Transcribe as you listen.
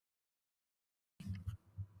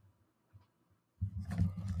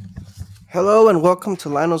Hello and welcome to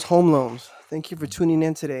Lionel's Home Loans. Thank you for tuning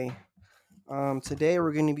in today. Today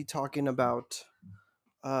we're going to be talking about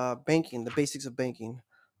banking, the basics of banking.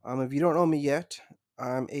 If you don't know me yet,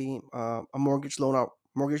 I'm a mortgage loan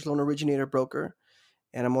originator broker,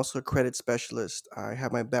 and I'm also a credit specialist. I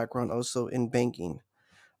have my background also in banking.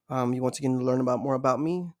 You want to get to learn about more about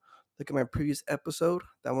me? Look at my previous episode.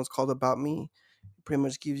 That one's called About Me. It pretty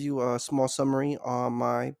much gives you a small summary on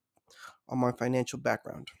my financial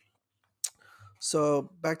background. So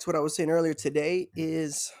back to what I was saying earlier, today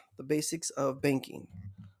is the basics of banking,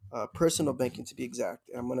 personal banking to be exact.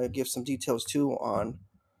 I'm going to give some details too on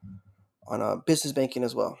business banking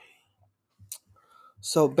as well.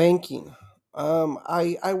 So banking,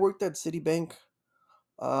 I worked at Citibank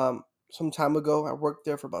some time ago. I worked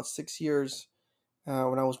there for about 6 years.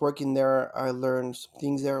 When I was working there, I learned some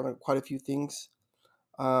things there, like quite a few things.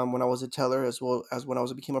 When I was a teller, as well as when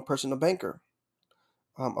became a personal banker.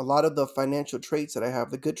 A lot of the financial traits that I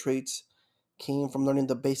have, the good traits, came from learning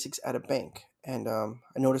the basics at a bank. And I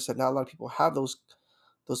noticed that not a lot of people have those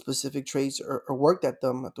specific traits or worked at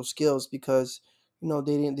them, at those skills, because they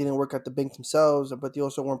didn't work at the bank themselves, but they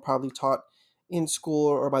also weren't probably taught in school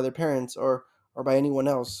or by their parents or by anyone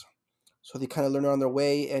else. So they kind of learn it on their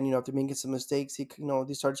way, and if they're making some mistakes, they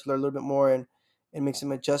start to learn a little bit more and make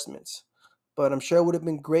some adjustments. But I'm sure it would have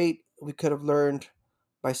been great if we could have learned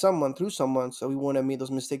by someone through someone, so we wouldn't have made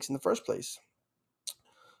those mistakes in the first place.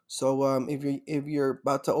 So if you're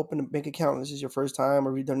about to open a bank account, and this is your first time,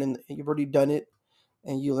 or you've already done it,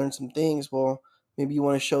 and you learned some things. Well, maybe you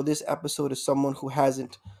want to show this episode to someone who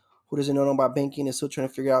doesn't know about banking, and still trying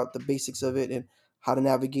to figure out the basics of it and how to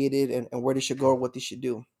navigate it and where they should go or what they should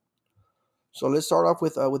do. So let's start off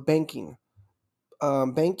with banking.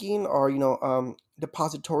 Banking are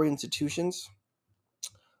depository institutions,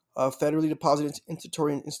 federally deposited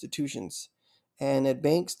institutory institutions, and at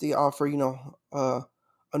banks they offer an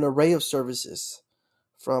array of services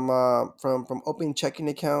from opening checking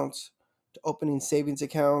accounts to opening savings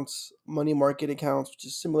accounts, money market accounts, which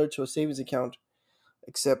is similar to a savings account,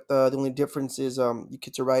 except the only difference is you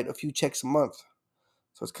get to write a few checks a month.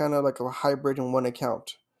 So it's kind of like a hybrid in one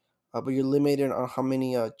account, but you're limited on how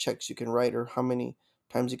many checks you can write or how many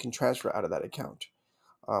times you can transfer out of that account.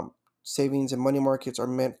 Um, Savings and money markets are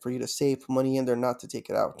meant for you to save money in there, not to take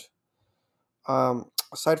it out.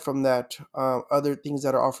 Aside from that, other things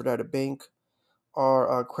that are offered at a bank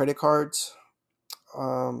are credit cards,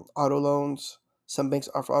 auto loans. Some banks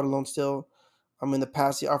offer auto loans still. In the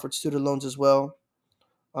past, they offered student loans as well.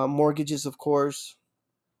 Mortgages, of course.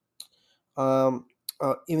 Um,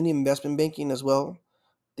 Even investment banking as well.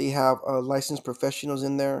 They have licensed professionals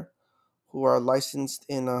in there who are licensed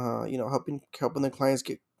in helping their clients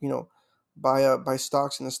get buy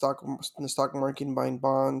stocks in the stock market, and buying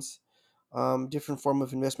bonds, different form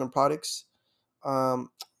of investment products.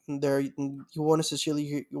 There you won't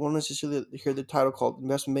necessarily hear the title called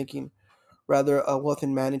investment banking, rather wealth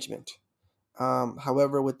and management.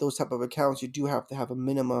 However, with those type of accounts, you do have to have a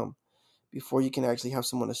minimum before you can actually have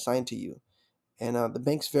someone assigned to you. And the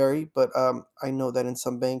banks vary, but I know that in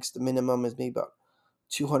some banks the minimum is maybe about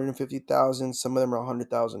 250,000. Some of them are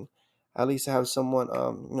 100,000. At least to have someone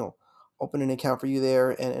open an account for you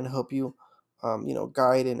there and help you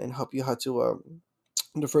guide and help you how to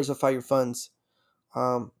diversify your funds.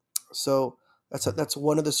 Um, so that's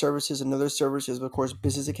one of the services. Another service is, of course,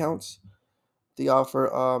 business accounts. They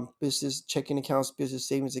offer business checking accounts, business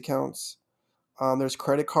savings accounts. There's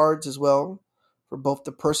credit cards as well for both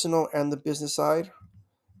the personal and the business side.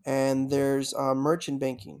 And there's merchant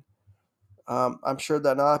banking. I'm sure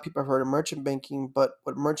that not a lot of people have heard of merchant banking, but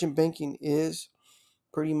what merchant banking is,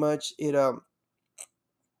 pretty much it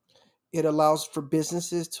allows for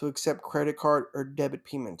businesses to accept credit card or debit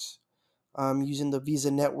payments using the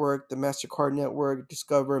Visa network, the MasterCard network,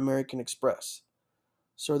 Discover, American Express.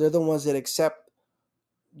 So they're the ones that accept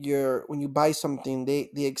when you buy something,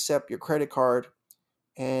 they accept your credit card,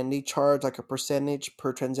 and they charge like a percentage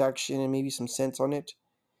per transaction and maybe some cents on it.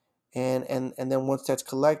 And then once that's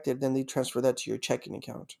collected, then they transfer that to your checking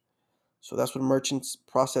account. So that's what merchants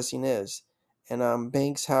processing is. And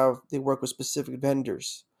banks they work with specific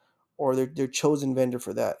vendors, or their chosen vendor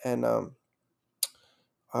for that. And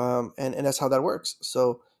that's how that works.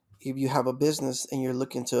 So if you have a business and you're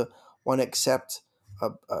looking to want to accept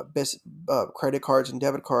best credit cards and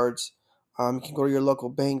debit cards, you can go to your local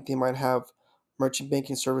bank. They might have merchant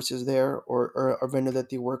banking services there, or a vendor that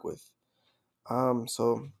they work with.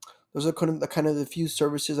 So those are kind of the few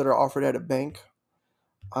services that are offered at a bank.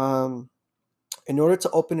 Um, in order to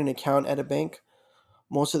open an account at a bank,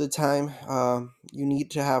 most of the time you need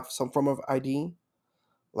to have some form of ID,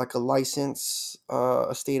 like a license,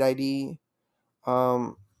 a state ID,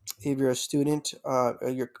 Um, if you're a student,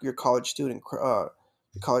 your college student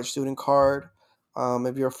your college student card.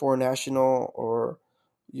 If you're a foreign national or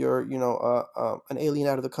you're an alien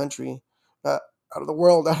out of the country, out of the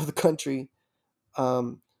world, out of the country,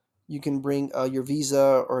 um, you can bring your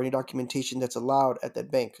visa or any documentation that's allowed at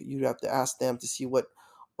that bank. You have to ask them to see what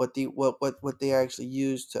they actually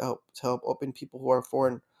use to help open people who are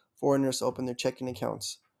foreigners to open their checking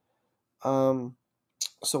accounts. Um,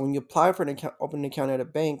 so when you apply for an account, open an account at a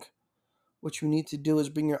bank, what you need to do is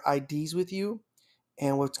bring your IDs with you.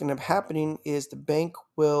 And what's going to be happening is the bank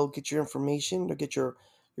will get your information, they'll get your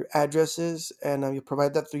addresses, and you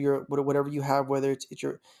provide that through your whatever you have, whether it's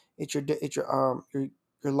your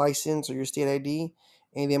license or your state ID,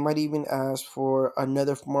 and they might even ask for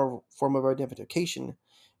another form of identification,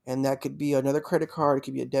 and that could be another credit card, it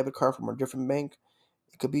could be a debit card from a different bank,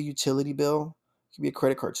 it could be a utility bill, it could be a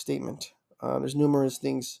credit card statement. There's numerous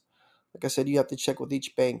things. Like I said, you have to check with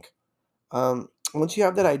each bank. Once you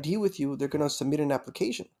have that ID with you, they're going to submit an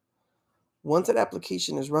application. Once that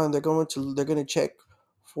application is run, they're going to check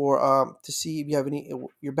for to see if you have any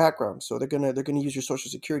your background. So they're gonna use your social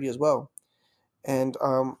security as well. And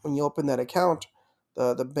when you open that account,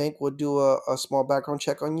 the bank will do a small background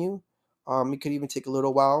check on you. It could even take a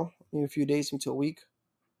little while, maybe a few days into a week.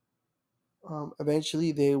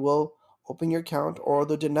 Eventually, they will open your account or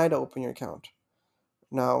they'll deny to open your account.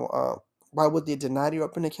 Now, why would they deny to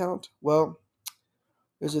open account? Well,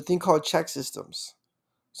 there's a thing called check systems.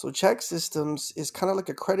 So check systems is kind of like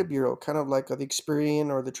a credit bureau, kind of like the Experian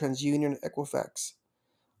or the TransUnion, Equifax.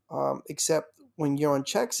 Except when you're on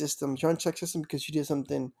check system because you did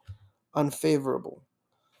something unfavorable.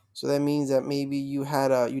 So that means that maybe you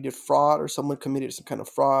did fraud or someone committed some kind of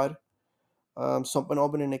fraud. Someone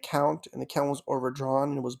opened an account and the account was overdrawn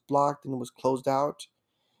and it was blocked and it was closed out,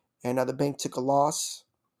 and now the bank took a loss.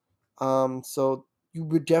 So you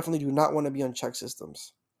would definitely do not want to be on check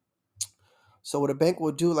systems. So what a bank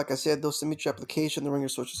will do, like I said, they'll submit your application, they'll run your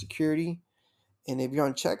social security, and if you're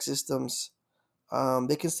on check systems,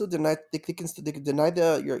 they can still deny they can deny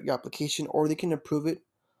your application, or they can approve it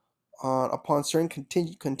upon certain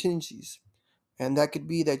contingencies, and that could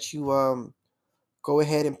be that you go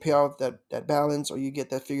ahead and pay off that balance, or you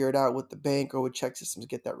get that figured out with the bank or with check systems,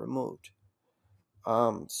 get that removed.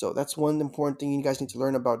 So that's one important thing you guys need to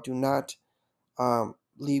learn about. Do not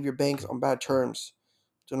leave your banks on bad terms.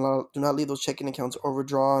 Do not leave those checking accounts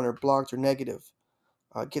overdrawn or blocked or negative.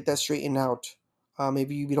 Get that straightened out.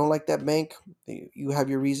 Maybe if you don't like that bank, you have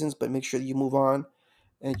your reasons, but make sure that you move on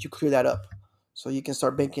and you clear that up so you can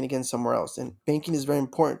start banking again somewhere else. And banking is very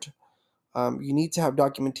important. You need to have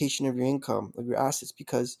documentation of your income, of your assets,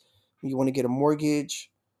 because when you want to get a mortgage,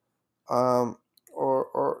 um,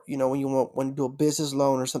 or when you want to do a business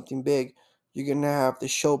loan or something big, you're gonna have to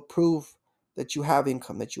show proof that you have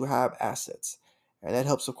income, that you have assets, and that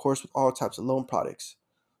helps, of course, with all types of loan products.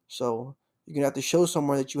 So you're gonna have to show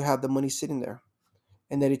somewhere that you have the money sitting there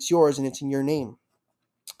and that it's yours and it's in your name.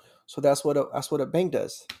 So that's what a bank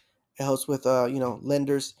does. It helps with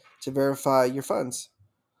lenders to verify your funds.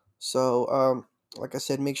 So like I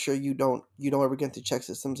said, make sure you don't ever get into check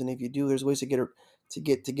systems, and if you do, there's ways to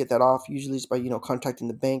get that off. Usually, it's by contacting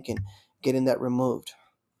the bank and getting that removed.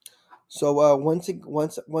 So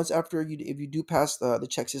once after if you do pass the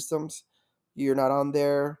check systems, you're not on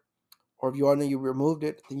there, or if you are and you removed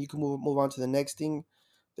it, then you can move on to the next thing.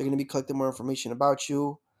 They're going to be collecting more information about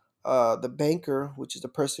you. The banker, which is the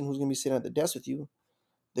person who's going to be sitting at the desk with you,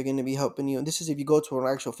 they're going to be helping you. And this is if you go to an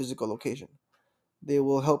actual physical location. They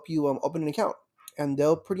will help you open an account, and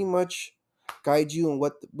they'll pretty much guide you on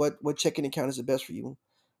what checking account is the best for you.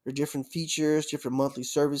 There are different features, different monthly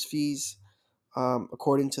service fees,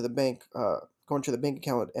 according to the bank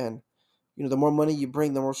account, and the more money you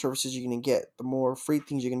bring, the more services you're going to get, the more free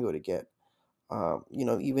things you're going to be able to get.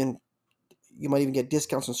 Even you might even get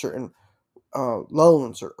discounts on certain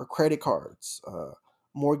loans or credit cards,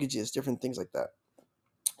 mortgages, different things like that.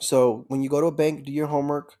 So when you go to a bank, do your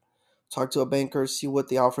homework, talk to a banker, see what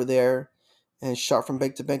they offer there, and shop from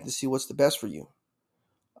bank to bank to see what's the best for you.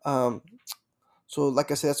 Um, so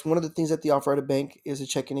like I said, that's one of the things that they offer at a bank is a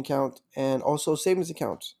checking account and also savings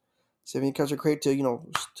accounts. Savings accounts are great to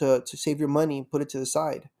to save your money, put it to the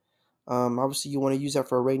side. Obviously, you want to use that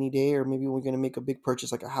for a rainy day, or maybe we're going to make a big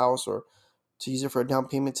purchase like a house, or to use it for a down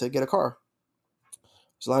payment to get a car.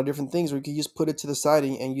 There's a lot of different things where you can just put it to the side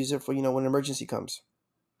and use it for when an emergency comes,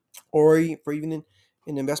 or for even in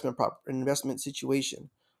an an investment situation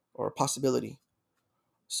or a possibility.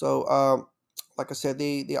 So, like I said,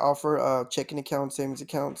 they offer checking accounts, savings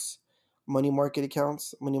accounts, money market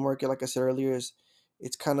accounts. Money market, like I said earlier, is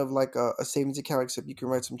it's kind of like a savings account, except you can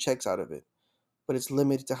write some checks out of it. but it's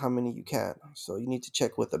limited to how many you can. So you need to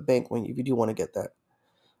check with the bank when if you do want to get that.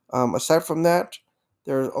 Aside from that,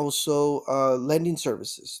 there are also lending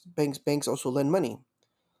services. Banks also lend money.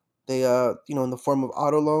 They in the form of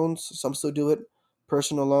auto loans. Some still do it.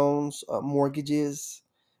 Personal loans, mortgages,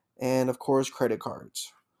 and of course credit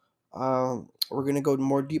cards. We're gonna go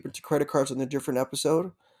more deep into credit cards in a different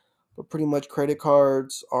episode. But pretty much, credit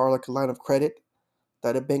cards are like a line of credit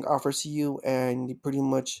that a bank offers to you, and you pretty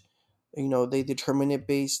much, they determine it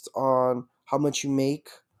based on how much you make,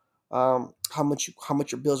 how much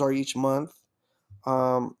your bills are each month,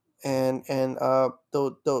 that'll get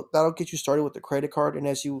you started with the credit card. And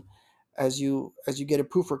as you get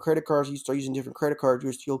approved for credit cards, you start using different credit cards.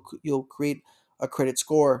 You'll create a credit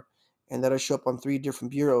score, and that'll show up on three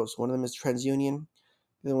different bureaus. One of them is TransUnion,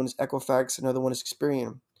 the other one is Equifax, another one is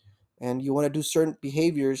Experian. And you want to do certain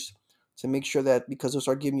behaviors to make sure that, because they'll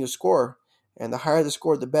start giving you a score, and the higher the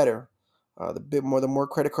score, the better. The more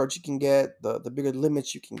credit cards you can get, the bigger the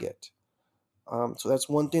limits you can get. So that's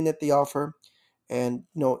one thing that they offer. And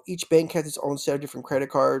each bank has its own set of different credit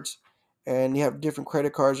cards, and you have different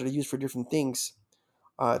credit cards that are used for different things.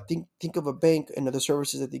 Think of a bank and the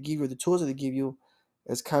services that they give you, the tools that they give you,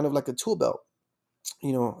 as kind of like a tool belt.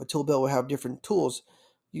 A tool belt will have different tools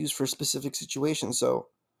used for specific situations. So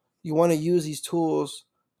you want to use these tools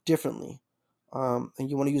differently, and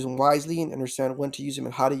you want to use them wisely and understand when to use them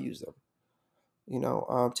and how to use them.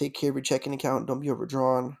 Take care of your checking account. Don't be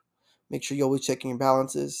overdrawn. Make sure you're always checking your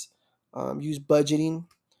balances. Use budgeting.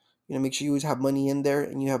 Make sure you always have money in there,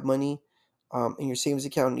 and you have money in your savings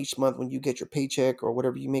account each month when you get your paycheck or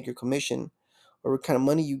whatever you make your commission, or what kind of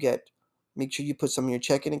money you get. Make sure you put some in your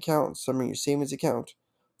checking account, some in your savings account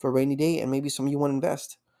for a rainy day, and maybe some you want to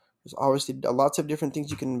invest. There's obviously lots of different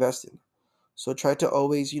things you can invest in. So try to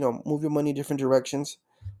always, move your money in different directions,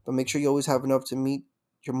 but make sure you always have enough to meet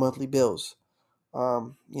your monthly bills.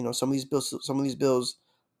 Some of these bills,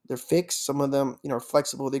 they're fixed. Some of them, are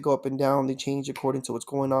flexible. They go up and down. They change according to what's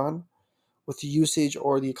going on with the usage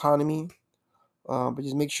or the economy. But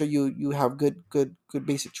just make sure you have good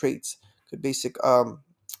basic traits, good basic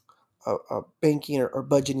banking or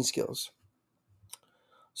budgeting skills.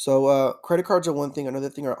 So credit cards are one thing. Another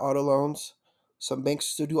thing are auto loans. Some banks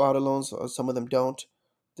still do auto loans. Some of them don't.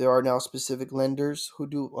 There are now specific lenders who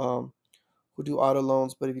do auto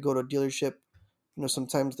loans. But if you go to a dealership,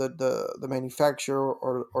 sometimes the manufacturer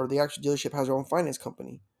or the actual dealership has their own finance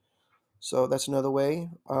company. So that's another way.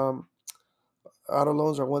 Auto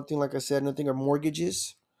loans are one thing. Like I said, another thing are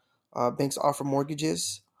mortgages. Banks offer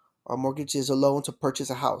mortgages. A mortgage is a loan to purchase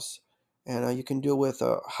a house, and you can do it with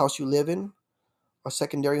a house you live in, a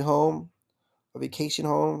secondary home, a vacation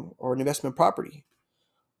home, or an investment property,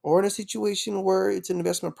 or in a situation where it's an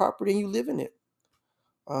investment property and you live in it.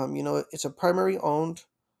 It's a primary owned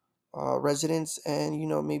residence, and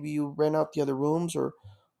maybe you rent out the other rooms, or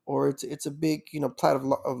it's a big plot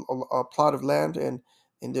a plot of land, and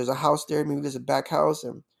there's a house there. Maybe there's a back house,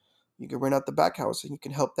 and you can rent out the back house, and you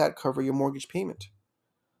can help that cover your mortgage payment.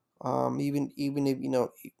 Even if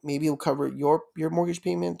maybe it'll cover your mortgage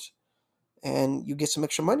payment, and you get some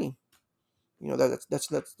extra money.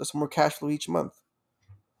 That's more cash flow each month.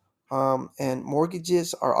 And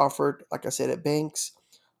mortgages are offered, like I said, at banks,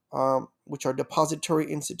 which are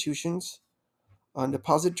depository institutions. A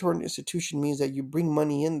depository institution means that you bring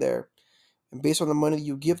money in there, and based on the money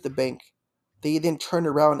you give the bank, they then turn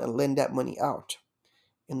around and lend that money out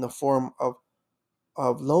in the form of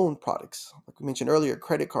loan products, like we mentioned earlier,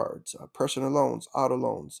 credit cards, personal loans, auto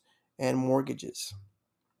loans, and mortgages.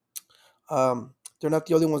 They're not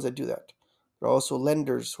the only ones that do that. There are also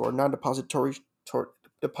lenders who are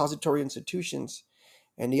depository institutions,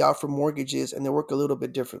 and they offer mortgages, and they work a little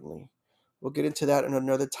bit differently. We'll get into that in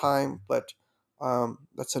another time, but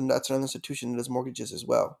that's another institution that does mortgages as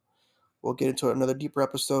well. We'll get into another deeper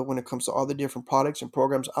episode when it comes to all the different products and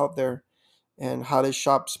programs out there and how to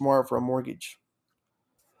shop smart for a mortgage.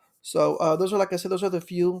 So those are, like I said, those are the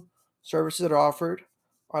few services that are offered,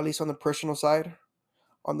 or at least on the personal side.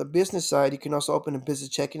 On the business side, you can also open a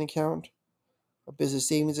business checking account, a business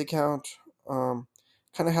savings account. Um,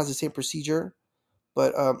 Kind of has the same procedure,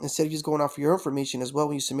 but instead of just going off your information as well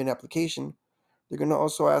when you submit an application, they're going to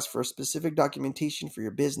also ask for specific documentation for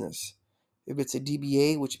your business. If it's a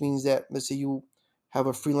DBA, which means that, let's say you have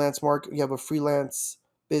a freelance market, you have a freelance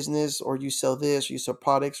business, or you sell this, or you sell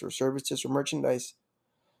products or services or merchandise,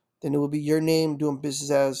 then it will be your name doing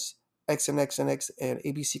business as X and X and X and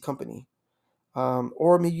ABC company.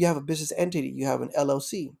 Or maybe you have a business entity, you have an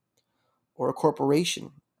LLC or a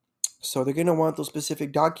corporation. So they're going to want those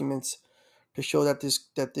specific documents to show that this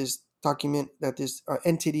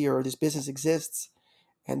entity or this business exists,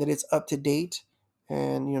 and that it's up to date,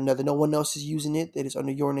 and that no one else is using it, that it's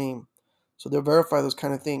under your name. So they'll verify those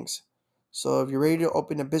kind of things. So if you're ready to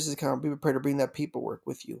open a business account, be prepared to bring that paperwork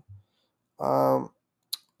with you. Um,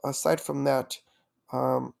 Aside from that,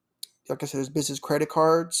 um, like I said, there's business credit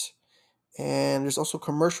cards, and there's also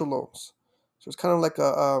commercial loans. So it's kind of like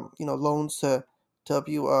loans to help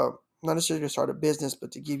you, not necessarily to start a business,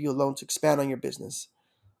 but to give you a loan to expand on your business.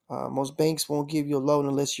 Most banks won't give you a loan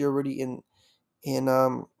unless you're already in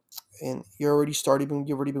and you're already started,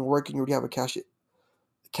 you've already been working, you already have a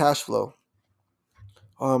cash flow.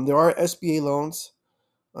 There are SBA loans.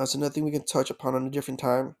 That's another thing we can touch upon on a different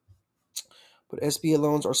time. But SBA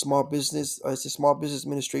loans are small business. It's a small business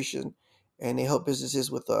administration, and they help businesses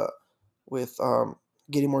with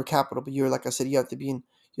getting more capital. But you're like I said, you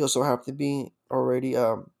also have to be already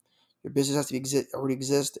your business has to already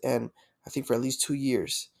exist, and I think for at least 2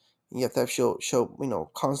 years. And you have to have show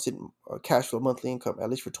constant cash flow, monthly income, at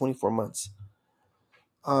least for 24 months.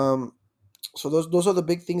 So those are the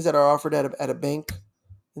big things that are offered at a bank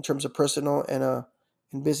in terms of personal and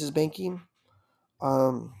in business banking.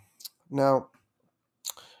 Um, now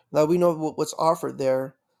now we know what's offered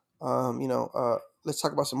there. Let's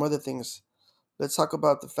talk about some other things. Let's talk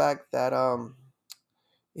about the fact that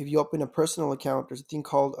if you open a personal account, there's a thing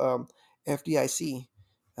called FDIC.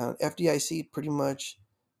 FDIC pretty much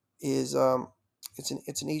is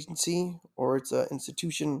it's an agency, or it's an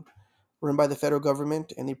institution run by the federal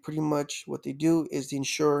government, and they pretty much what they do is they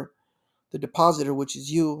insure the depositor, which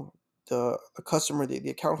is you, the customer, the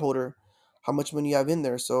account holder, how much money you have in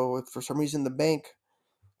there. So if for some reason the bank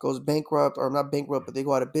goes bankrupt, or not bankrupt, but they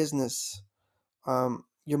go out of business,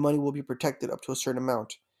 your money will be protected up to a certain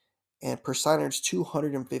amount. And per signer, it's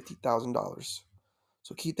 $250,000.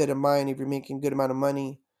 So keep that in mind. If you're making a good amount of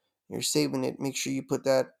money, and you're saving it, make sure you put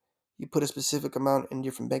a specific amount in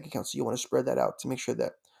different bank accounts. So you want to spread that out to make sure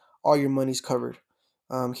that all your money's covered.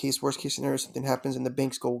 Worst case scenario, something happens and the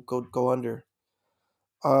banks go under.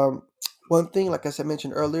 Um, One thing, like I said,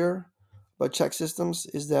 mentioned earlier about check systems,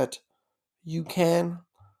 is that you can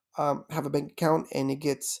have a bank account and it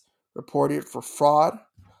gets reported for fraud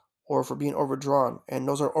or for being overdrawn, and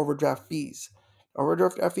those are overdraft fees.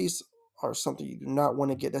 Overdraft fees are something you do not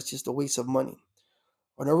want to get. That's just a waste of money.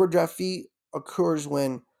 An overdraft fee occurs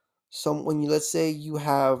when you, let's say you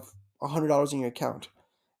have $100 in your account,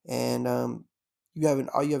 and you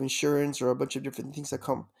have insurance or a bunch of different things that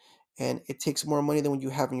come, and it takes more money than what you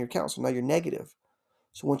have in your account. So now you're negative.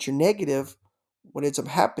 So once you're negative, what ends up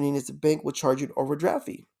happening is the bank will charge you an overdraft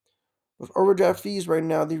fee. With overdraft fees right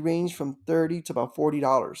now, they range from $30 to about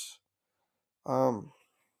 $40. Um,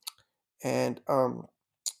 and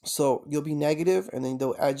So you'll be negative, and then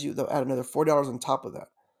they'll add another $40 on top of that.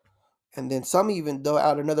 And then some even they'll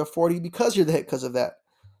add another 40 because of that.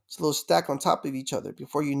 So they'll stack on top of each other.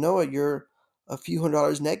 Before you know it, you're a few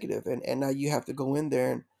 $100 negative, and now you have to go in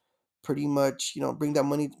there and pretty much bring that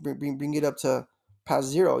money, bring it up to past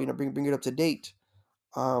zero. Bring it up to date.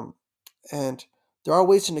 Um, and there are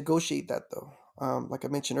ways to negotiate that, though. Like I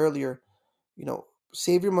mentioned earlier, you know,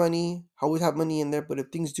 save your money. Always have money in there. But if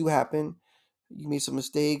things do happen, you made some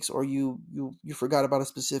mistakes, or you forgot about a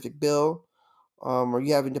specific bill, or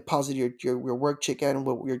you haven't deposited your work check and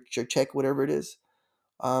your check, whatever it is,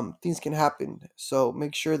 things can happen. So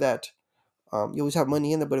make sure that you always have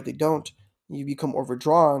money in there. But if they don't, you become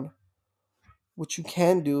overdrawn. What you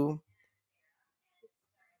can do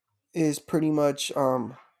is pretty much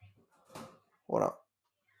hold on.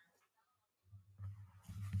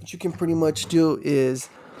 What you can pretty much do is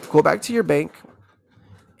go back to your bank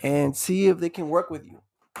and see if they can work with you.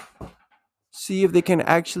 See if they can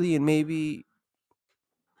actually, and maybe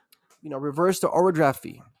reverse the overdraft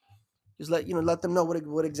fee. Just let them know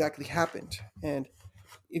what exactly happened. And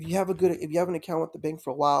if you have an account with the bank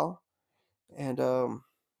for a while, and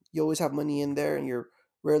you always have money in there, and you're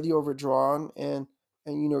rarely overdrawn, and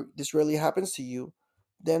this rarely happens to you,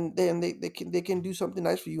 then they can do something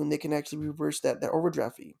nice for you, and they can actually reverse that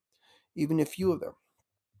overdraft fee, even a few of them.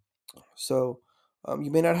 So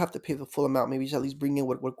you may not have to pay the full amount. Maybe just at least bring in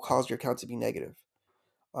what caused your account to be negative.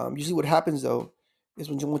 Usually what happens though is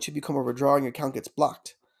once you become overdrawn, your account gets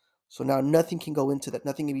blocked. So now nothing can go into that.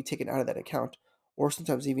 Nothing can be taken out of that account, or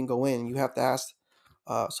sometimes even go in. You have to ask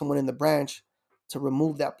someone in the branch to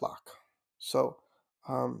remove that block. So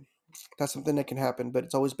um, that's something that can happen, but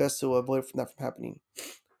it's always best to avoid that from happening.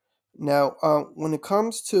 Now, when it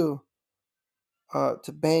comes to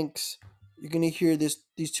banks, you're gonna hear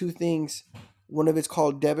these two things. One of it's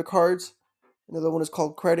called debit cards. Another one is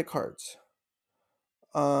called credit cards.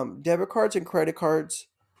 Debit cards and credit cards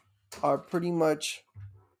are pretty much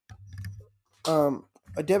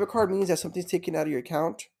a debit card means that something's taken out of your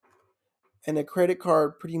account, and a credit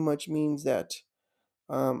card pretty much means that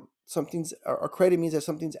something's or credit means that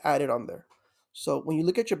something's added on there. So when you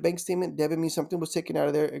look at your bank statement, debit means something was taken out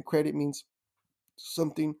of there, and credit means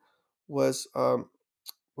something was um,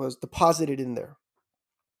 was deposited in there.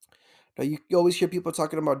 Now you always hear people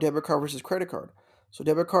talking about debit card versus credit card. So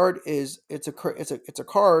debit card is it's a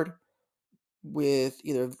card with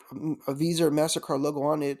either a Visa or Mastercard logo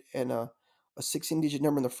on it and a 16-digit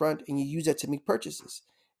number in the front, and you use that to make purchases,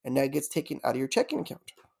 and that gets taken out of your checking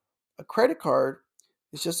account. A credit card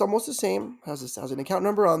is just almost the same, has an account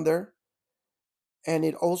number on there, and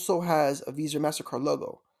it also has a Visa or Mastercard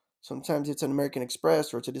logo. Sometimes it's an American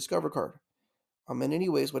Express or it's a Discover card. And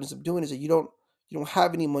anyways, what it ends up doing is that you don't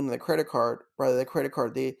have any money on the credit card. Rather, the credit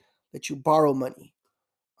card they let you borrow money.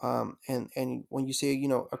 And when you say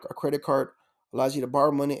a credit card allows you to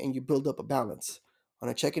borrow money and you build up a balance on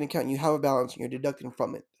a checking account, you have a balance and you're deducting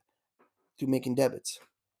from it through making debits.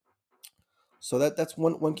 So that's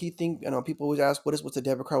one key thing. People always ask, what's a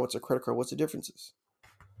debit card? What's a credit card? What's the differences?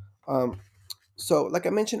 Um, so like I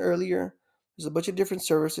mentioned earlier, there's a bunch of different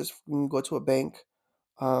services when you go to a bank.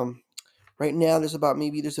 Um, right now, there's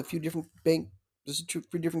a few different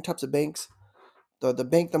three different types of banks. The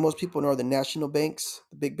bank that most people know are the national banks,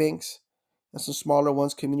 the big banks, and some smaller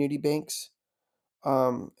ones, community banks.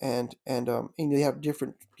 And you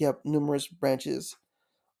have numerous branches.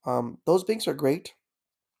 Those banks are great,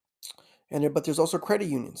 but there's also credit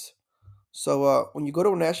unions. So when you go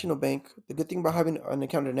to a national bank, the good thing about having an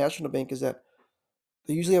account at a national bank is that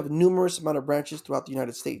they usually have a numerous amount of branches throughout the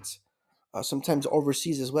United States, sometimes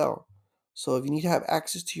overseas as well. So if you need to have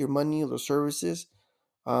access to your money or services,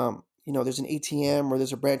 there's an ATM or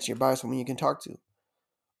there's a branch nearby, someone you can talk to.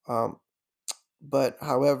 Um, but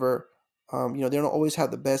however, they don't always have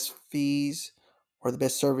the best fees or the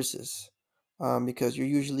best services, because you're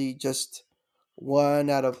usually just one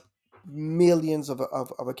out of millions of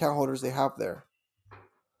account holders they have there.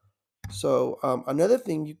 So another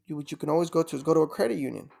thing which you can always go to is go to a credit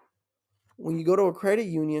union. When you go to a credit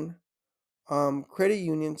union, credit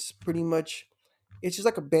unions pretty much it's just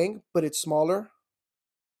like a bank, but it's smaller.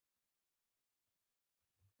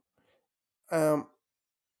 Um,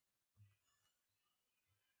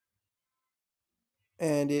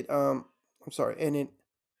 and it I'm sorry, and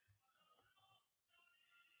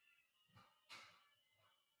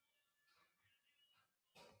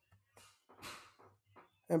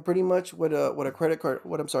pretty much what a credit card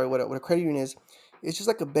what I'm sorry what a credit union is, it's just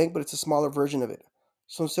like a bank, but it's a smaller version of it.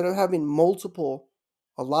 So instead of having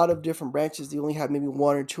a lot of different branches, they only have maybe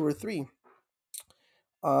one or two or three.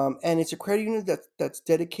 And it's a credit union that's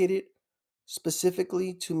dedicated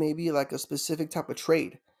specifically to maybe like a specific type of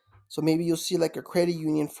trade. So maybe you'll see like a credit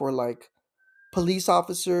union for like police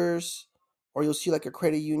officers, or you'll see like a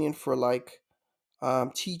credit union for like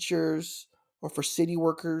teachers, or for city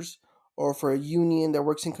workers, or for a union that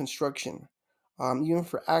works in construction. Even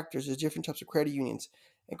for actors, there's different types of credit unions.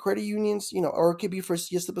 And credit unions, or it could be for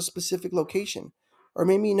just a specific location, or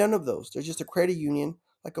maybe none of those. There's just a credit union,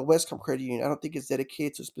 like a Westcom credit union. I don't think it's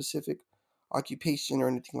dedicated to a specific occupation or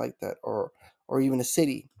anything like that, or even a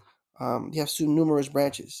city. They have so numerous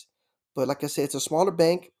branches. But like I said, it's a smaller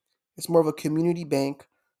bank. It's more of a community bank.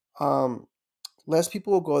 Um, Less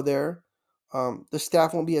people will go there. The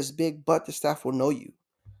staff won't be as big, but the staff will know you.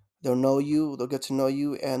 They'll know you. They'll get to know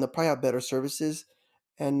you, and they'll probably have better services.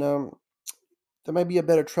 And there might be a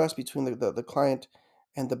better trust between the client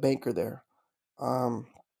and the banker there. Um,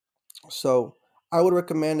 so I would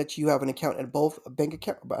recommend that you have an account at both a bank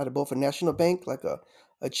account at both a national bank like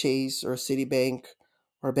a Chase or a Citibank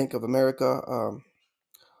or a Bank of America.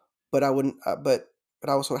 But I wouldn't. But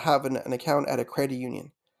I also have an account at a credit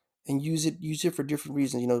union, and use it for different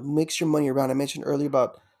reasons. Mix your money around. I mentioned earlier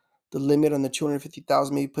about the limit on the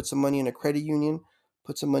 250,000. Maybe put some money in a credit union,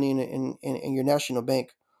 put some money in your national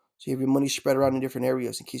bank, so you have your money spread around in different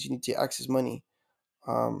areas in case you need to access money.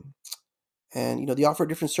 Um, and they offer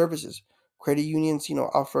different services. Credit unions,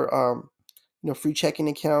 offer free checking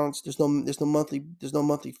accounts. There's no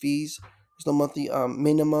monthly fees. There's no monthly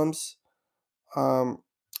minimums. Um,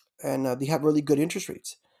 and they have really good interest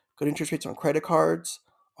rates. Good interest rates on credit cards,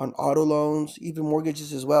 on auto loans, even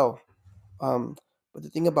mortgages as well. Um, but the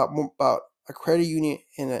thing about a credit union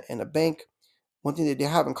and a bank, one thing that they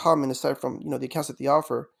have in common, aside from the accounts that they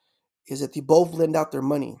offer, is that they both lend out their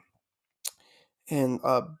money. And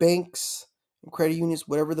banks and credit unions,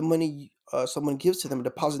 whatever the money someone gives to them,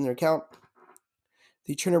 deposit in their account,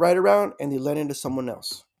 they turn it right around and they lend it to someone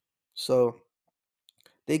else. So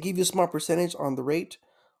they give you a small percentage on the rate,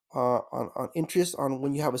 on interest on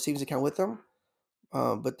when you have a savings account with them,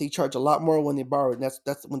 but they charge a lot more when they borrow. And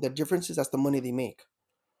that's when the difference is. That's the money they make.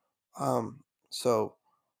 So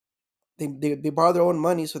they borrow their own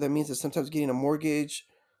money, so that means that sometimes getting a mortgage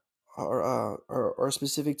or a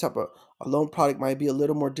specific type of a loan product might be a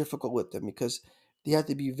little more difficult with them because they have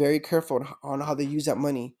to be very careful on how they use that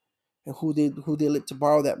money and who they let to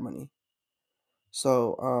borrow that money.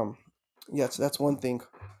 So yeah, so that's one thing.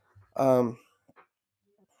 Um,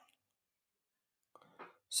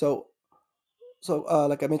 so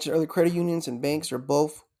like I mentioned earlier, credit unions and banks are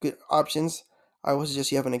both good options. I would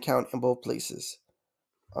suggest you have an account in both places.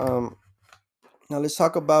 Um, Now let's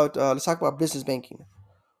talk about business banking.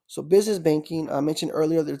 So business banking, I mentioned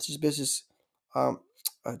earlier, there's just business um,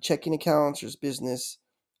 checking accounts, there's business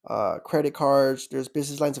credit cards, there's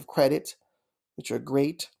business lines of credit, which are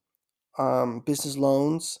great, business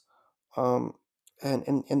loans, um, and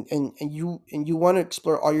you want to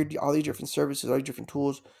explore all your different services, all your different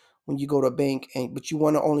tools when you go to a bank, but you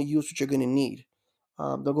want to only use what you're going to need.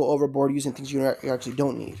 They'll go overboard using things you actually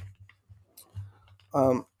don't need.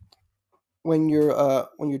 Um, when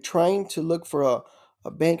you're trying to look for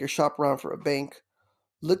a bank or shop around for a bank,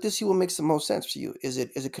 look to see what makes the most sense for you. Is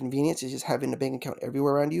it convenience? Is just having a bank account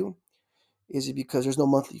everywhere around you? Is it because there's no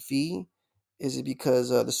monthly fee? Is it because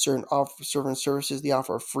the certain services they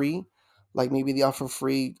offer are free? Like maybe they offer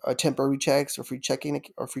free temporary checks or free checking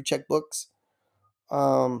or free checkbooks.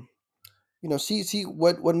 Um, see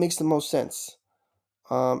what makes the most sense.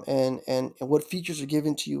 And what features are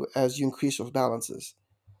given to you as you increase those balances.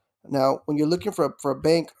 Now, when you're looking for a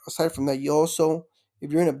bank, aside from that, you also,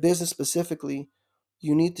 if you're in a business specifically,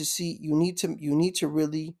 you need to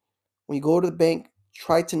really, when you go to the bank,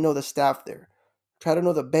 try to know the staff there. Try to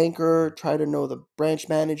know the banker, try to know the branch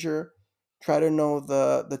manager, try to know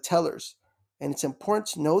the tellers. And it's important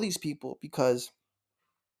to know these people because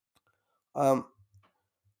um,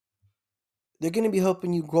 they're going to be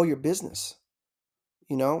helping you grow your business.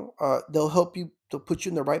 They'll put you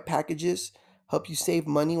in the right packages, help you save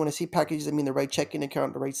money. When I say packages, I mean the right checking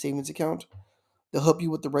account, the right savings account. They'll help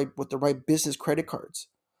you with the right business credit cards.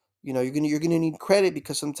 You're gonna need credit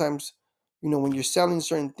because sometimes, when you're selling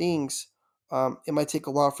certain things, it might take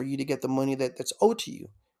a while for you to get the money that's owed to you.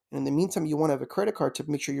 And in the meantime, you want to have a credit card to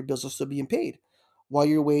make sure your bills are still being paid while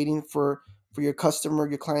you're waiting for your customer,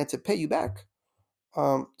 your client to pay you back.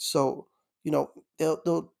 So you know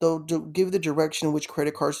they'll give the direction in which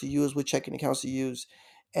credit cards to use, which checking accounts to use,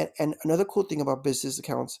 and another cool thing about business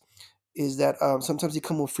accounts is that sometimes they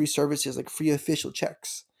come with free services like free official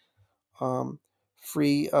checks, um,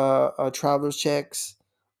 free travelers checks.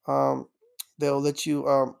 Um, they'll let you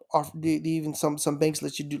offer. They even some banks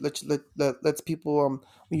let you do lets people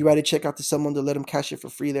when you write a check out to someone to let them cash it for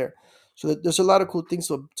free there. So there's a lot of cool things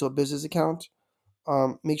to a business account.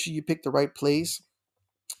 Make sure you pick the right place,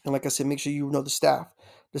 and like I said, make sure you know the staff.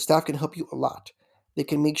 The staff can help you a lot. They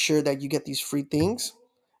can make sure that you get these free things,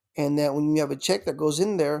 and that when you have a check that goes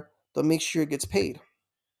in there, they'll make sure it gets paid.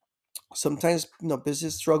 Sometimes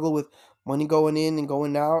business struggle with money going in and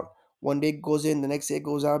going out. One day it goes in, the next day it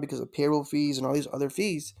goes out because of payroll fees and all these other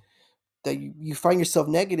fees that you find yourself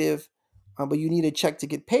negative, but you need a check to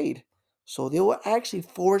get paid. So they will actually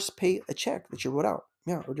force pay a check that you wrote out,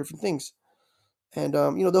 yeah, or different things. And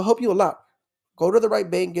they'll help you a lot. Go to the right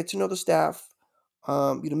bank, get to know the staff.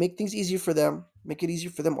 Make things easier for them. Make it easier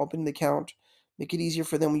for them opening the account. Make it easier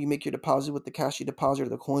for them when you make your deposit with the cash you deposit or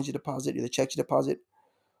the coins you deposit or the checks you deposit.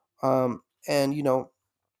 And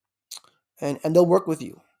and they'll work with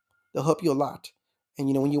you. They'll help you a lot. And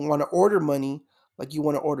when you want to order money, like you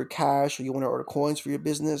want to order cash or you want to order coins for your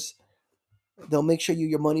business, they'll make sure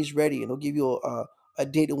your money's ready, and they'll give you a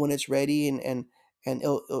date of when it's ready, and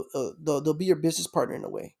they'll be your business partner in a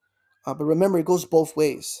way. But remember, it goes both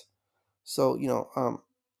ways. So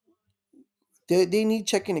they need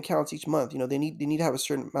checking accounts each month. They need to have a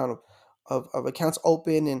certain amount of accounts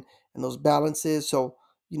open, and those balances. So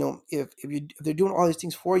if they're doing all these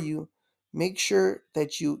things for you, make sure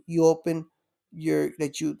that you open your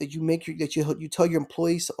that you make your that you tell your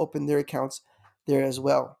employees to open their accounts there as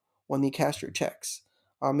well when they cash your checks.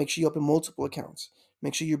 Make sure you open multiple accounts.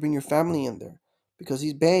 Make sure you bring your family in there because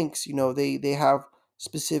these banks, they have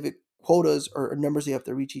specific quotas or numbers they have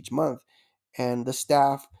to reach each month, and the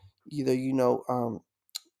staff either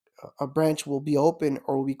a branch will be open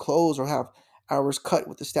or will be closed or have hours cut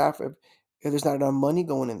with the staff if there's not enough money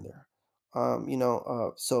going in there.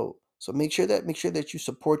 So make sure that you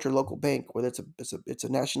support your local bank, whether it's a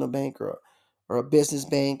national bank or a business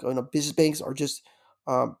bank. Or business banks are just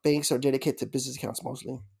banks are dedicated to business accounts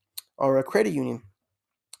mostly, or a credit union.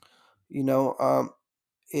 you know um,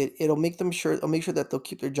 it'll make sure that they'll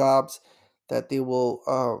keep their jobs, that they will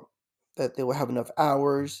have enough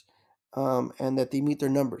hours, and that they meet their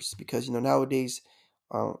numbers because nowadays,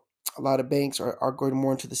 A lot of banks are going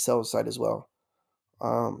more into the sales side as well.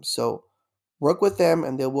 So work with them,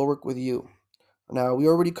 and they will work with you. Now, we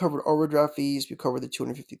already covered overdraft fees. We covered the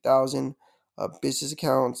 250,000, business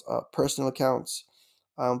accounts, personal accounts,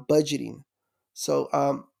 budgeting. So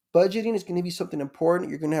budgeting is going to be something important.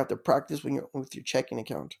 You're going to have to practice when you're with your checking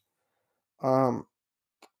account. Um,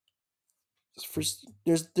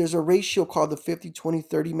 there's a ratio called the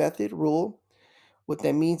 50-20-30 method rule. What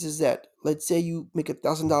that means is that, let's say you make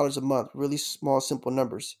 $1,000 a month, really small, simple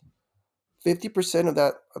numbers. 50% of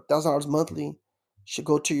that $1,000 monthly should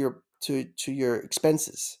go to your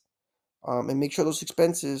expenses, and make sure those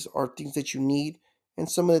expenses are things that you need and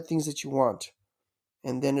some of the things that you want.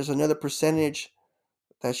 And then there's another percentage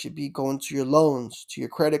that should be going to your loans, to your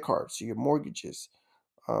credit cards, to your mortgages,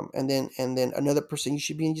 and then another percent you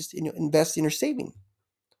should be just investing or saving.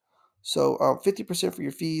 So 50% for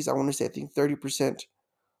your fees. I want to say I think 30%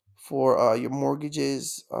 for your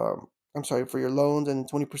mortgages. I'm sorry, for your loans, and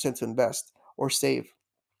 20% to invest or save.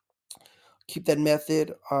 Keep that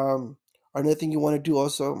method. Another thing you want to do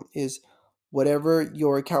also is, whatever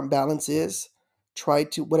your account balance is, try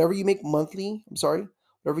to, whatever you make monthly. I'm sorry,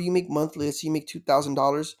 whatever you make monthly. Let's say you make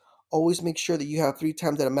 $2,000. Always make sure that you have three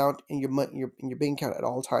times that amount in your in your bank account at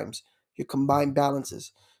all times. Your combined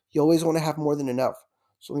balances. You always want to have more than enough.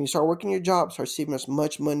 So when you start working your job, start saving as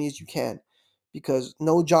much money as you can, because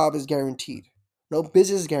no job is guaranteed. No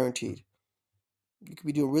business is guaranteed. You could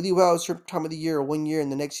be doing really well at a certain time of the year or 1 year,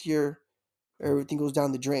 and the next year everything goes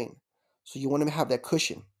down the drain. So you want to have that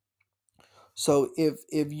cushion. So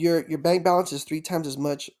if your bank balance is three times as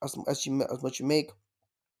much as much you make,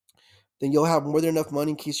 then you'll have more than enough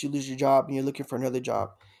money in case you lose your job and you're looking for another job,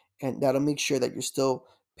 and that'll make sure that you're still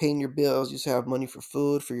paying your bills. You still have money for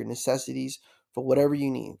food, for your necessities, for whatever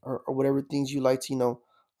you need, or whatever things you like to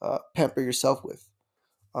pamper yourself with,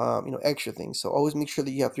 extra things. So always make sure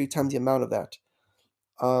that you have three times the amount of that.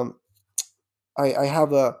 Um, I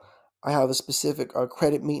have a specific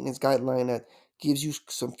credit maintenance guideline that gives you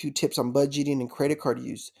some few tips on budgeting and credit card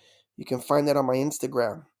use. You can find that on my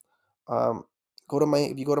Instagram. Um,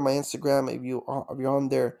 if you go to my Instagram, if you're on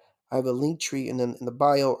there, I have a link tree, and then in the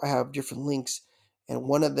bio I have different links, and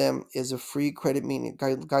one of them is a free credit maintenance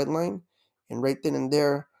guideline, and right then and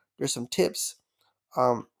there's some tips.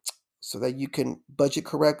 Um, so that you can budget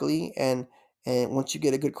correctly, and once you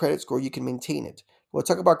get a good credit score, you can maintain it. We'll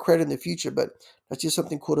talk about credit in the future, but that's just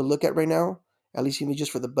something cool to look at right now, at least even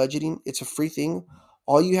just for the budgeting. It's a free thing.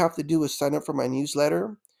 All you have to do is sign up for my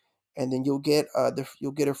newsletter, and then you'll get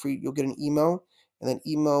an email, and then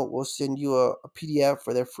email will send you a PDF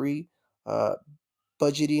for their free uh,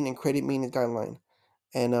 budgeting and credit maintenance guideline.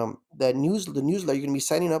 And the newsletter you're gonna be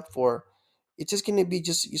signing up for, it's just gonna be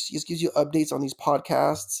just gives you updates on these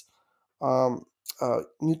podcasts,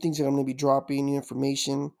 new things that I'm going to be dropping, new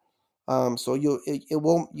information. So it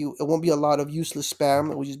won't be a lot of useless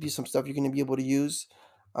spam. It will just be some stuff you're going to be able to use.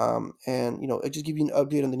 And it just give you an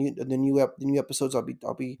update on the new episodes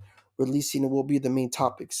I'll be releasing, and will be the main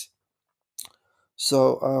topics.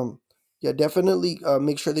 So yeah, definitely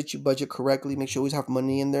make sure that you budget correctly. Make sure you always have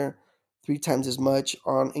money in there, three times as much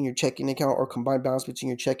on in your checking account or combined balance between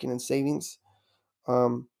your checking and savings.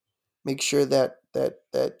 Um, Make sure that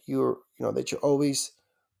you're always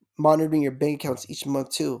monitoring your bank accounts each month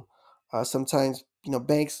too. Sometimes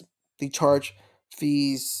banks, they charge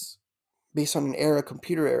fees based on an error,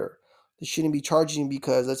 computer error. They shouldn't be charging,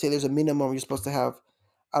 because let's say there's a minimum you're supposed to have,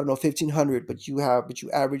 I don't know, 1,500, but you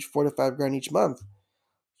average 4 to 5 grand each month.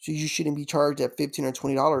 So you shouldn't be charged at $15 or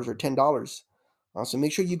 $20 or $10. So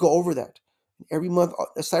make sure you go over that every month.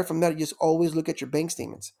 Aside from that, you just always look at your bank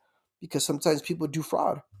statements, because sometimes people do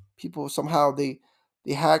fraud. People somehow they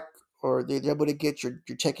hack, or they're able to get your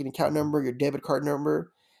checking account number, your debit card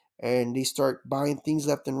number, and they start buying things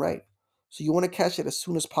left and right. So you want to catch it as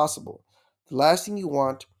soon as possible. The last thing you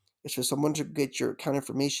want is for someone to get your account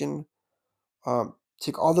information,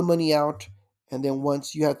 take all the money out, and then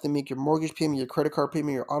once you have to make your mortgage payment, your credit card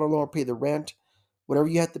payment, your auto loan, pay the rent, whatever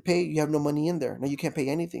you have to pay, you have no money in there. Now you can't pay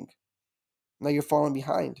anything. Now you're falling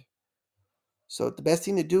behind. So the best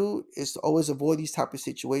thing to do is to always avoid these type of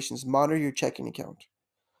situations. Monitor your checking account.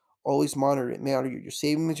 Always monitor it. Monitor your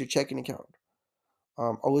savings, your checking account.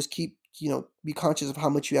 Always be conscious of how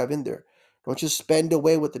much you have in there. Don't just spend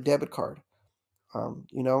away with the debit card. Um,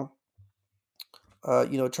 you know,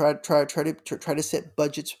 try to set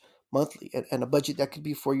budgets monthly, and a budget that could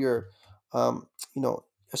be for your um you know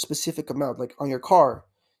a specific amount, like on your car.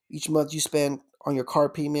 Each month you spend on your car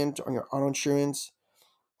payment, on your auto insurance,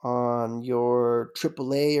 on your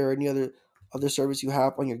AAA or any other service you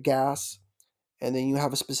have, on your gas, and then you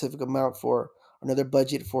have a specific amount for another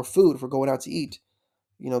budget for food, for going out to eat.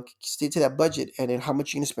 Stay to that budget, and then how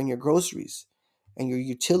much you're going to spend your groceries and your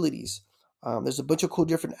utilities. There's a bunch of cool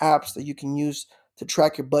different apps that you can use to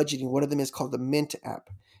track your budgeting. One of them is called the Mint app.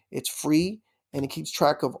 It's free and it keeps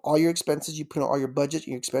track of all your expenses. You put on all your budget and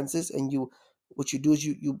your expenses, and what you do is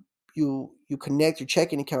you connect your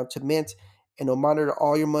checking account to Mint, and it'll monitor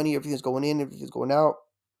all your money, everything's going in, everything's going out,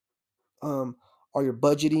 um, all your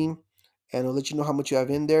budgeting, and it'll let you know how much you have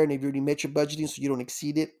in there, and if you already met your budgeting, so you don't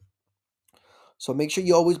exceed it. So make sure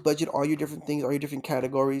you always budget all your different things, all your different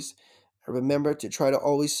categories, and remember to try to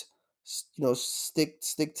always, stick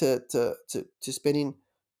to spending.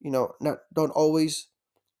 Not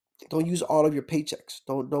don't use all of your paychecks.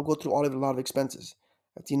 Don't go through all of a lot of expenses.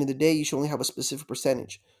 At the end of the day, you should only have a specific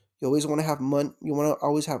percentage. You always want to have money. You want to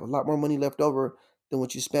always have a lot more money left over than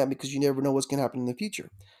what you spent, because you never know what's going to happen in the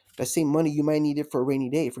future. That same money, you might need it for a rainy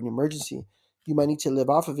day, for an emergency. You might need to live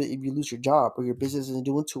off of it if you lose your job or your business isn't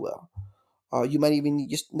doing too well. You might even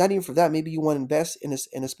just not even for that. Maybe you want to invest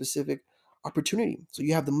in a specific opportunity, so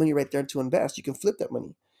you have the money right there to invest. You can flip that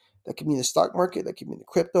money. That could be in the stock market. That could be in the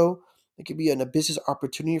crypto. It could be in a business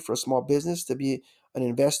opportunity for a small business to be an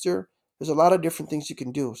investor. There's a lot of different things you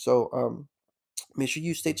can do. So make sure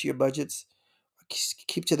you stay to your budgets.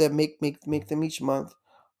 Keep to them. Make them each month.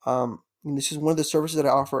 And this is one of the services that I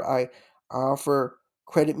offer. I offer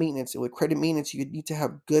credit maintenance, and with credit maintenance, you need to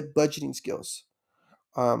have good budgeting skills.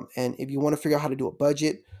 And if you want to figure out how to do a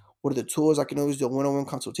budget, what are the tools, I can always do a one-on-one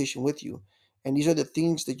consultation with you. And these are the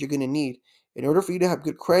things that you're going to need. In order for you to have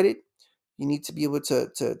good credit, you need to be able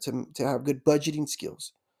to have good budgeting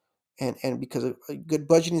skills. And because good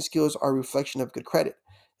budgeting skills are a reflection of good credit.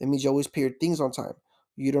 That means you always pay your things on time.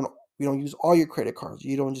 You don't you don't use all your credit cards.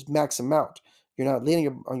 You don't just max them out. You're not late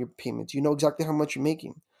on your payments. You know exactly how much you're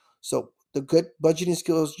making. So the good budgeting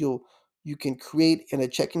skills you can create in a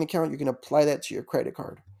checking account, you can apply that to your credit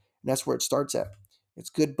card. And that's where it starts at. It's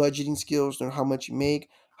good budgeting skills, know how much you make,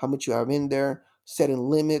 how much you have in there, setting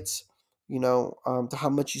limits, to how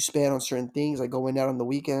much you spend on certain things, like going out on the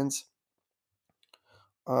weekends.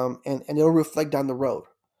 And it'll reflect down the road.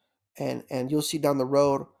 And you'll see down the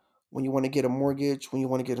road, when you want to get a mortgage, when you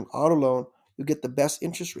want to get an auto loan, you get the best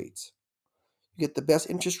interest rates. You get the best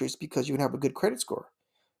interest rates because you're gonna have a good credit score.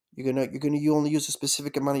 You only use a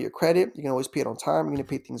specific amount of your credit. You can always pay it on time. You're gonna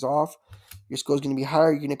pay things off. Your score is gonna be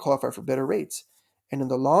higher. You're gonna qualify for better rates. And in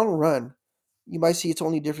the long run, you might see it's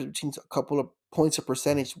only difference between a couple of points of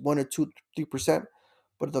percentage, 1 or 2, 3%.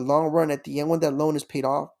 But in the long run, at the end, when that loan is paid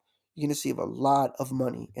off, you're gonna save a lot of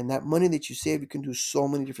money. And that money that you save, you can do so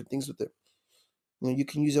many different things with it. You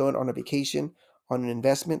can use it on a vacation, on an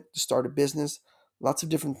investment, to start a business, lots of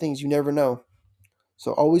different things. You never know.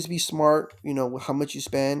 So always be smart, with how much you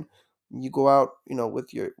spend. When you go out, when you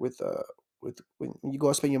go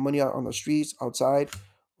out spend your money out on the streets, outside,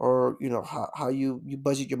 or how you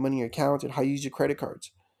budget your money in your account and how you use your credit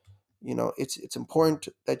cards. It's important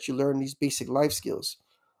that you learn these basic life skills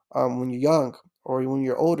when you're young or when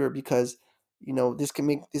you're older, because this could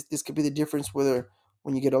be the difference whether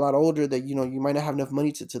when you get a lot older that you might not have enough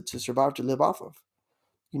money to survive, to live off of.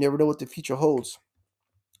 You never know what the future holds,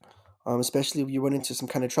 especially if you run into some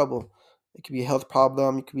kind of trouble. It could be a health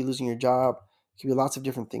problem. You could be losing your job. It could be lots of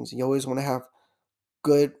different things. You always want to have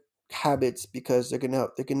good habits, because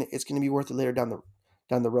it's gonna be worth it later down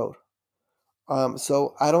the road.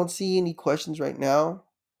 So I don't see any questions right now,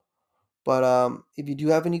 but if you do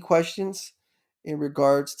have any questions in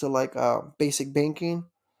regards to like basic banking,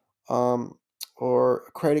 um, or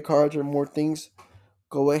credit cards or more things,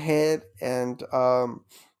 go ahead and uh,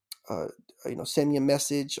 send me a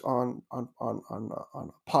message on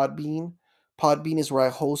Podbean. Podbean is where I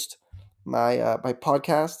host my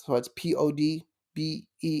podcast. So it's Podbean,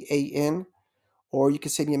 or you can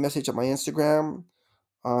send me a message on my Instagram.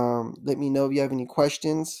 Let me know if you have any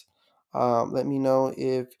questions. Let me know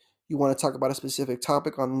if you want to talk about a specific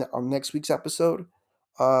topic on next week's episode.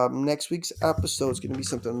 Next week's episode is going to be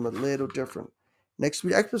something a little different. Next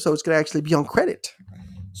week's episode is going to actually be on credit.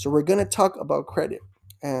 So we're going to talk about credit,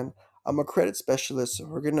 and I'm a credit specialist. So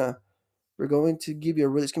we're going to give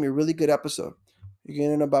you it's going to be a really good episode. You're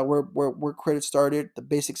going to know about where credit started, the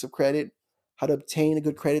basics of credit, how to obtain a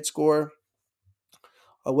good credit score,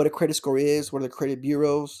 what a credit score is, what are the credit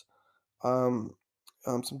bureaus, um,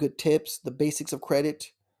 some good tips, the basics of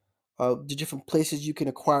credit, the different places you can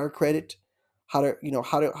acquire credit, how to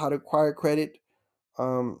acquire credit,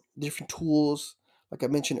 different tools. Like I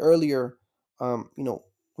mentioned earlier, when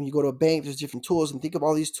you go to a bank, there's different tools, and think of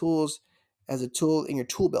all these tools as a tool in your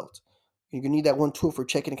tool belt. You're gonna need that one tool for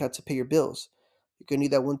checking account to pay your bills. You're gonna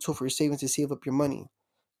need that one tool for your savings to save up your money.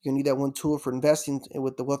 You're gonna need that one tool for investing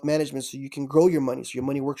with the wealth management, so you can grow your money, so your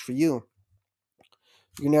money works for you.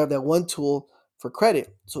 You're gonna have that one tool for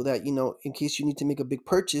credit, so that in case you need to make a big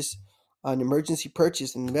purchase, an emergency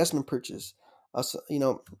purchase, an investment purchase,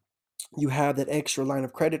 you have that extra line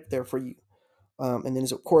of credit there for you. And then,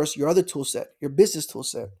 of course, your other tool set, your business tool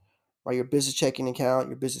set, right? Your business checking account,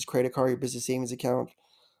 your business credit card, your business savings account,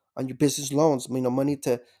 on your business loans. Money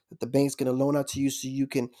that the bank's going to loan out to you so you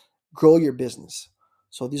can grow your business.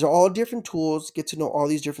 So these are all different tools. Get to know all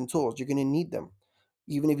these different tools. You're going to need them,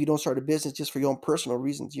 even if you don't start a business just for your own personal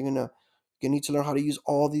reasons. You need to learn how to use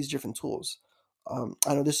all these different tools.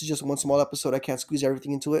 I know this is just one small episode. I can't squeeze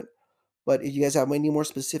everything into it. But if you guys have any more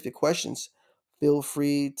specific questions, feel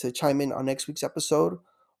free to chime in on next week's episode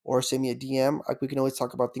or send me a DM. We can always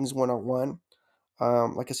talk about things one on one.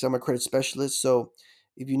 Like I said, I'm a credit specialist. So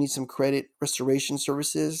if you need some credit restoration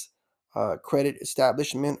services, credit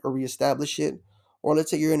establishment or reestablish it, or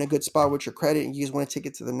let's say you're in a good spot with your credit and you just want to take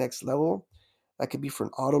it to the next level, that could be for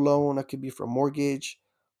an auto loan, that could be for a mortgage,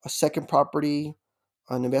 a second property,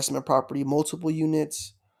 an investment property, multiple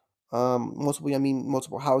units,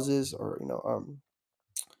 multiple houses, or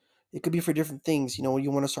it could be for different things. When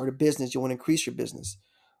you want to start a business, you want to increase your business.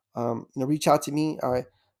 Reach out to me.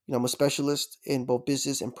 I'm a specialist in both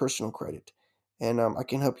business and personal credit, and I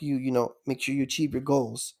can help you. Make sure you achieve your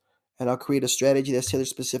goals, and I'll create a strategy that's tailored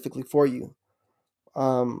specifically for you.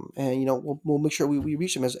 And we'll make sure we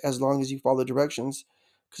reach them as long as you follow directions,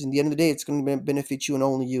 because in the end of the day, it's going to benefit you and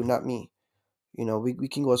only you, not me. We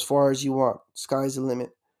can go as far as you want. Sky's the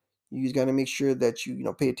limit. You just got to make sure that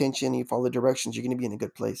you pay attention and you follow the directions. You're going to be in a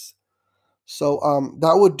good place. So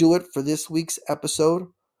that would do it for this week's episode.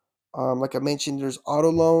 Like I mentioned, there's auto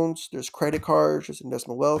loans, there's credit cards, there's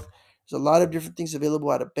investment wealth. There's a lot of different things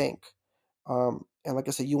available at a bank. And like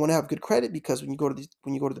I said, you want to have good credit, because when you go to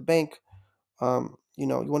the bank, you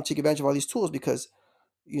want to take advantage of all these tools, because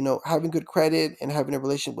having good credit and having a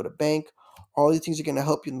relationship with a bank, all these things are going to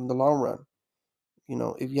help you in the long run.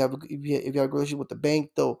 If you have a relationship with the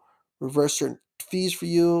bank, they'll reverse certain fees for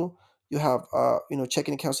you. You have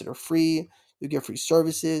checking accounts that are free. You get free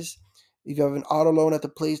services. If you have an auto loan at the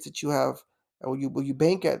place that you have, where you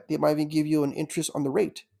bank at, they might even give you an interest on the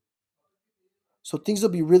rate. So things will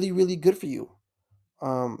be really, really good for you.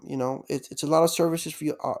 It's a lot of services for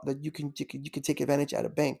you, that you can take advantage at a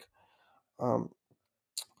bank. Um,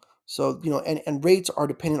 So, and rates are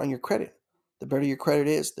dependent on your credit. The better your credit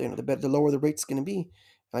is, the lower the rate's going to be.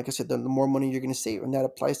 Like I said, the more money you're going to save, and that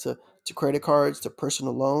applies to credit cards, to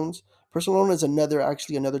personal loans. Personal loan is another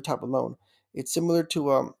type of loan. It's similar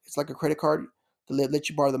to it's like a credit card. They let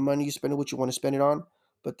you borrow the money, you spend it what you want to spend it on,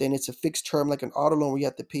 but then it's a fixed term, like an auto loan, where you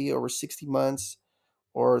have to pay over 60 months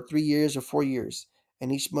or 3 years or 4 years,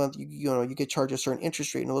 and each month you get charged a certain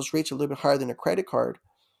interest rate, and those rates are a little bit higher than a credit card,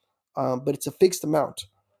 but it's a fixed amount.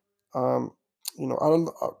 um,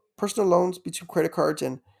 Personal loans between credit cards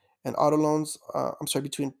and auto loans. I'm sorry,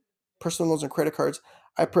 between personal loans and credit cards.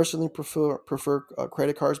 I personally prefer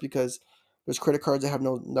credit cards, because there's credit cards that have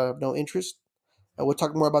no interest, and we'll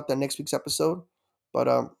talk more about that next week's episode. But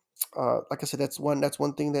like I said, that's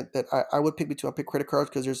one thing that I would pick between. I pick credit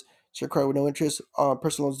cards because there's credit card with no interest.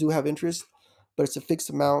 Personal loans do have interest, but it's a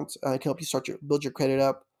fixed amount. It can help you build your credit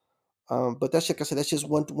up. But that's, like I said, that's just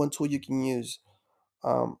one tool you can use.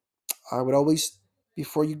 um, I would always,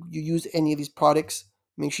 before you use any of these products,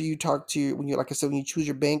 make sure you talk to, like I said, when you choose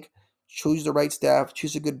your bank, choose the right staff,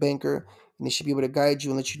 choose a good banker, and they should be able to guide you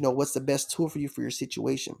and let you know what's the best tool for you for your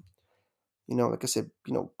situation. Like I said,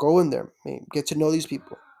 go in there, man, get to know these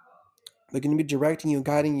people. They're going to be directing you and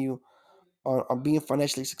guiding you on being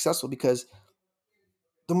financially successful, because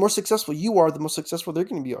the more successful you are, the more successful they're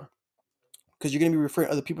going to be, because you're going to be referring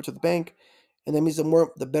other people to the bank, and that means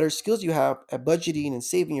the better skills you have at budgeting and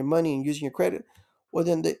saving your money and using your credit, well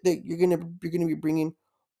then you're gonna be bringing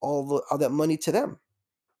all that money to them.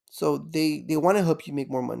 So they want to help you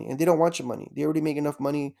make more money, and they don't want your money. They already make enough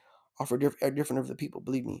money off of different of the people,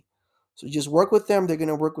 believe me. So just work with them. They're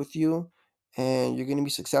gonna work with you, and you're gonna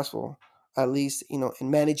be successful. At least in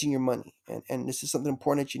managing your money, and this is something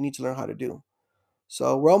important that you need to learn how to do.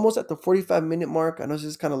 So we're almost at the 45-minute mark. I know this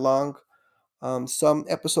is kind of long. Some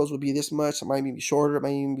episodes will be this much. It might even be shorter. It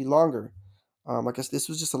might even be longer. Like I said, this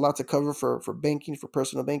was just a lot to cover for banking, for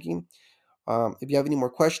personal banking. If you have any more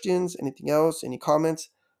questions, anything else, any comments,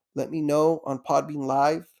 let me know on Podbean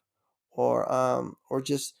Live, or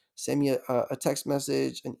just send me a text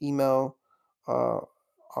message, an email.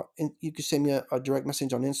 And you can send me a direct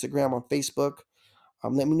message on Instagram, on Facebook.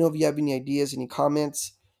 Let me know if you have any ideas, any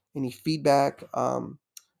comments, any feedback.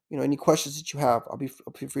 Any questions that you have. I'll be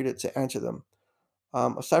free to answer them.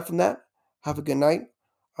 Aside from that, have a good night.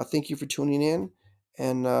 Thank you for tuning in,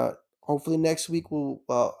 and hopefully next week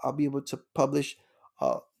I'll be able to publish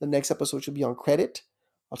The next episode should be on credit.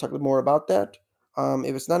 I'll talk a little more about that.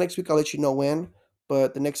 If it's not next week, I'll let you know when.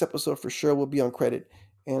 But the next episode for sure will be on credit.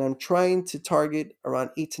 And I'm trying to target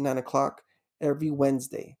around 8 to 9 o'clock every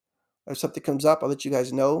Wednesday. If something comes up, I'll let you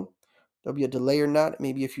guys know. There'll be a delay or not,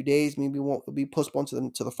 maybe a few days, maybe it won't it'll be postponed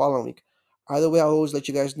to the following week. Either way, I'll always let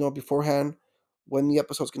you guys know beforehand when the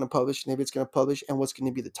episode's going to publish and if it's going to publish and what's going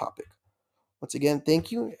to be the topic. Once again,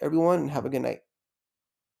 thank you, everyone, and have a good night.